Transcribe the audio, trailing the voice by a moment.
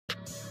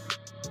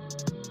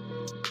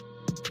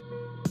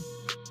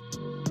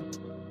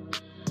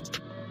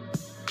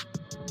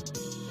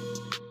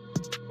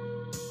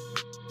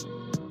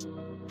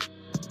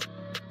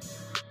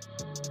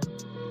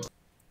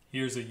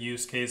here's a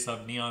use case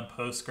of Neon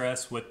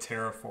Postgres with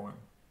Terraform.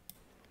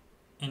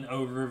 An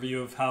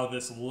overview of how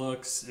this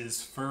looks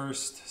is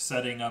first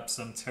setting up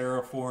some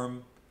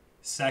Terraform.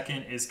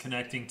 Second is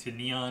connecting to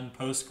Neon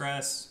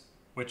Postgres,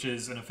 which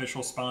is an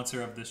official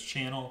sponsor of this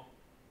channel.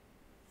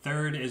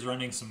 Third is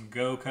running some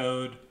Go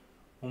code.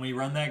 When we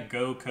run that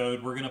Go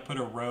code, we're going to put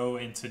a row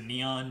into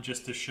Neon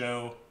just to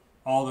show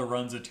all the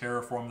runs of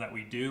Terraform that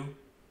we do.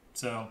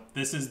 So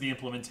this is the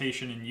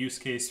implementation and use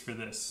case for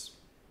this.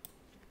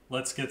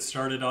 Let's get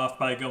started off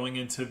by going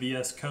into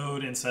VS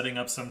Code and setting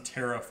up some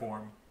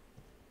Terraform.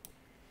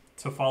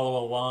 To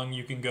follow along,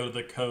 you can go to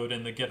the code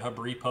in the GitHub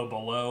repo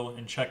below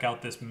and check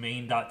out this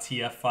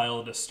main.tf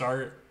file to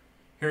start.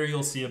 Here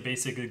you'll see a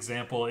basic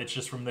example. It's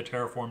just from the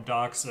Terraform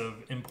docs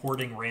of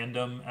importing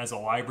random as a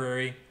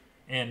library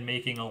and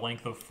making a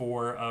length of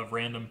 4 of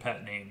random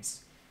pet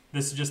names.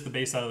 This is just the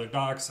base out of the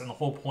docs, and the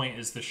whole point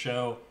is to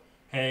show,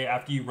 hey,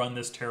 after you run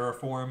this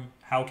Terraform,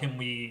 how can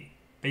we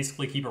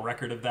basically keep a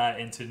record of that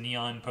into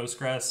Neon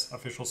Postgres,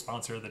 official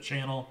sponsor of the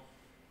channel,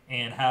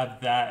 and have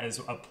that as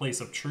a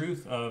place of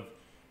truth of,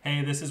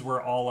 hey, this is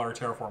where all our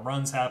Terraform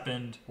runs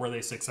happened, were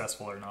they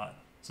successful or not?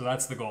 So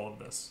that's the goal of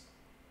this.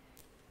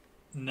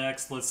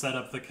 Next, let's set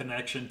up the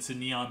connection to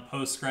Neon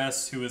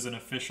Postgres, who is an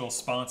official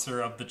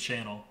sponsor of the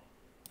channel.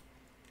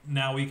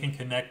 Now we can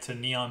connect to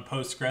Neon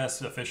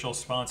Postgres, official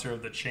sponsor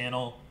of the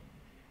channel.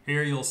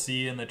 Here you'll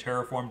see in the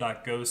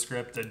terraform.go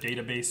script a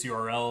database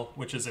URL,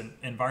 which is an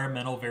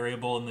environmental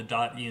variable in the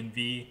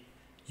 .env.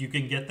 You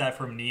can get that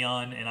from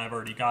Neon, and I've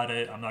already got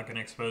it. I'm not going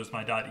to expose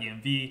my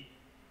 .env.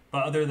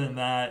 But other than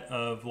that,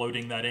 of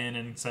loading that in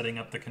and setting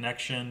up the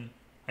connection,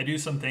 I do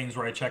some things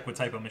where I check what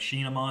type of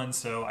machine I'm on.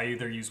 So I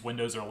either use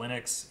Windows or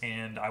Linux,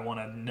 and I want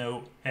to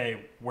note,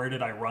 hey, where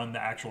did I run the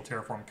actual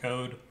Terraform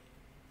code?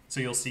 So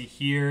you'll see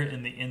here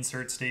in the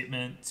insert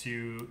statement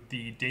to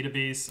the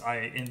database,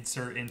 I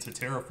insert into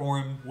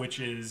Terraform, which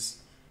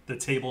is the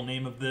table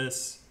name of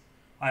this.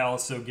 I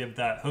also give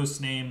that host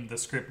name, the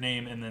script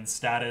name, and then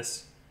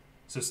status.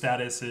 So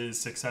status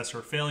is success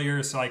or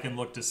failure, so I can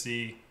look to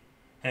see,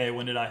 hey,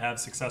 when did I have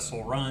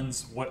successful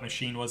runs? What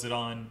machine was it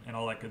on? And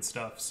all that good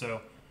stuff.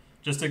 So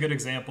just a good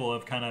example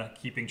of kind of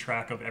keeping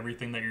track of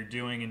everything that you're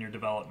doing in your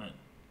development.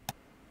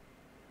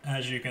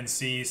 As you can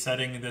see,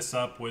 setting this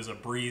up was a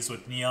breeze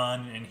with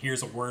Neon, and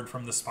here's a word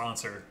from the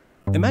sponsor.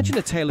 Imagine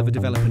a tale of a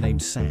developer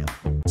named Sam.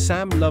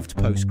 Sam loved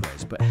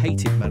Postgres, but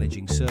hated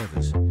managing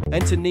servers.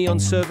 Enter Neon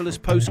Serverless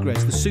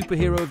Postgres, the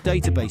superhero of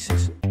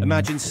databases.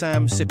 Imagine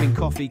Sam sipping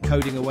coffee,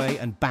 coding away,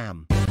 and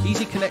bam!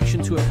 Easy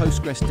connection to a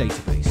Postgres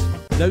database.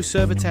 No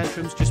server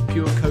tantrums, just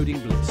pure coding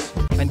bliss.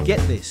 And get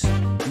this,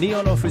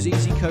 Neon offers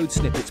easy code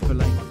snippets per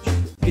language.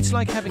 It's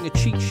like having a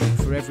cheat sheet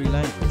for every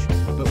language,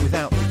 but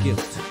without the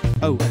guilt.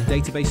 Oh, and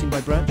databasing by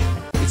branch?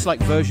 It's like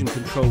version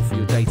control for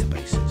your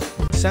databases.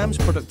 Sam's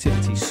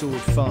productivity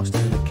soared faster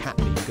than a cat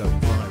meme going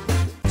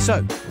viral.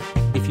 So,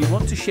 if you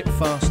want to ship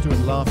faster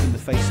and laugh in the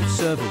face of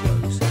server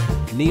woes,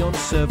 Neon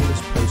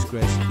Serverless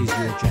Postgres is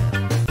your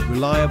jam.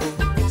 Reliable,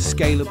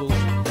 scalable,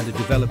 and a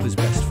developer's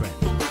best friend.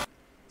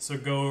 So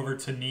go over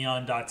to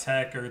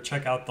neon.tech or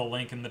check out the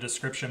link in the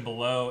description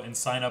below and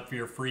sign up for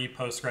your free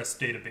Postgres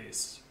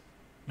database.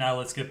 Now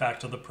let's get back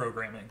to the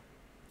programming.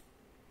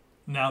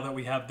 Now that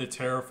we have the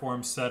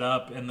Terraform set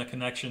up and the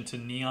connection to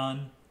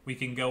Neon, we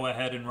can go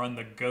ahead and run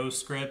the Go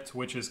script,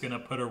 which is going to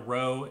put a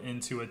row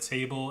into a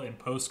table in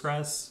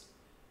Postgres.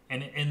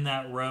 And in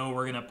that row,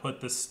 we're going to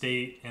put the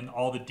state and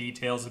all the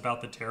details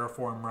about the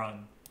Terraform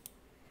run.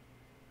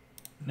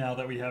 Now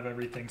that we have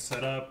everything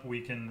set up,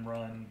 we can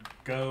run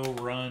go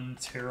run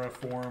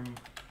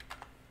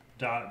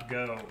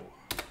terraform.go.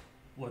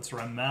 Let's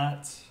run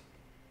that.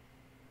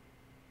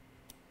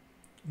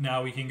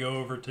 Now we can go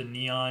over to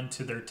Neon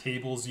to their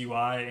tables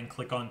UI and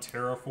click on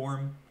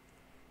Terraform.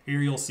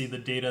 Here you'll see the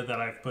data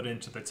that I've put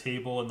into the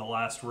table in the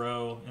last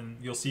row, and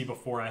you'll see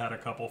before I had a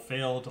couple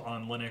failed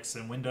on Linux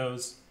and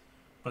Windows,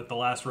 but the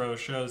last row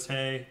shows,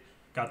 hey,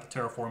 got the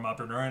Terraform up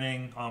and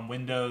running on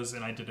Windows,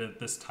 and I did it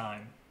this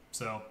time.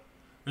 So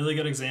really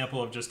good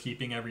example of just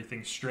keeping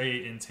everything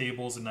straight in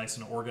tables and nice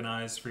and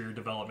organized for your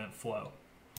development flow.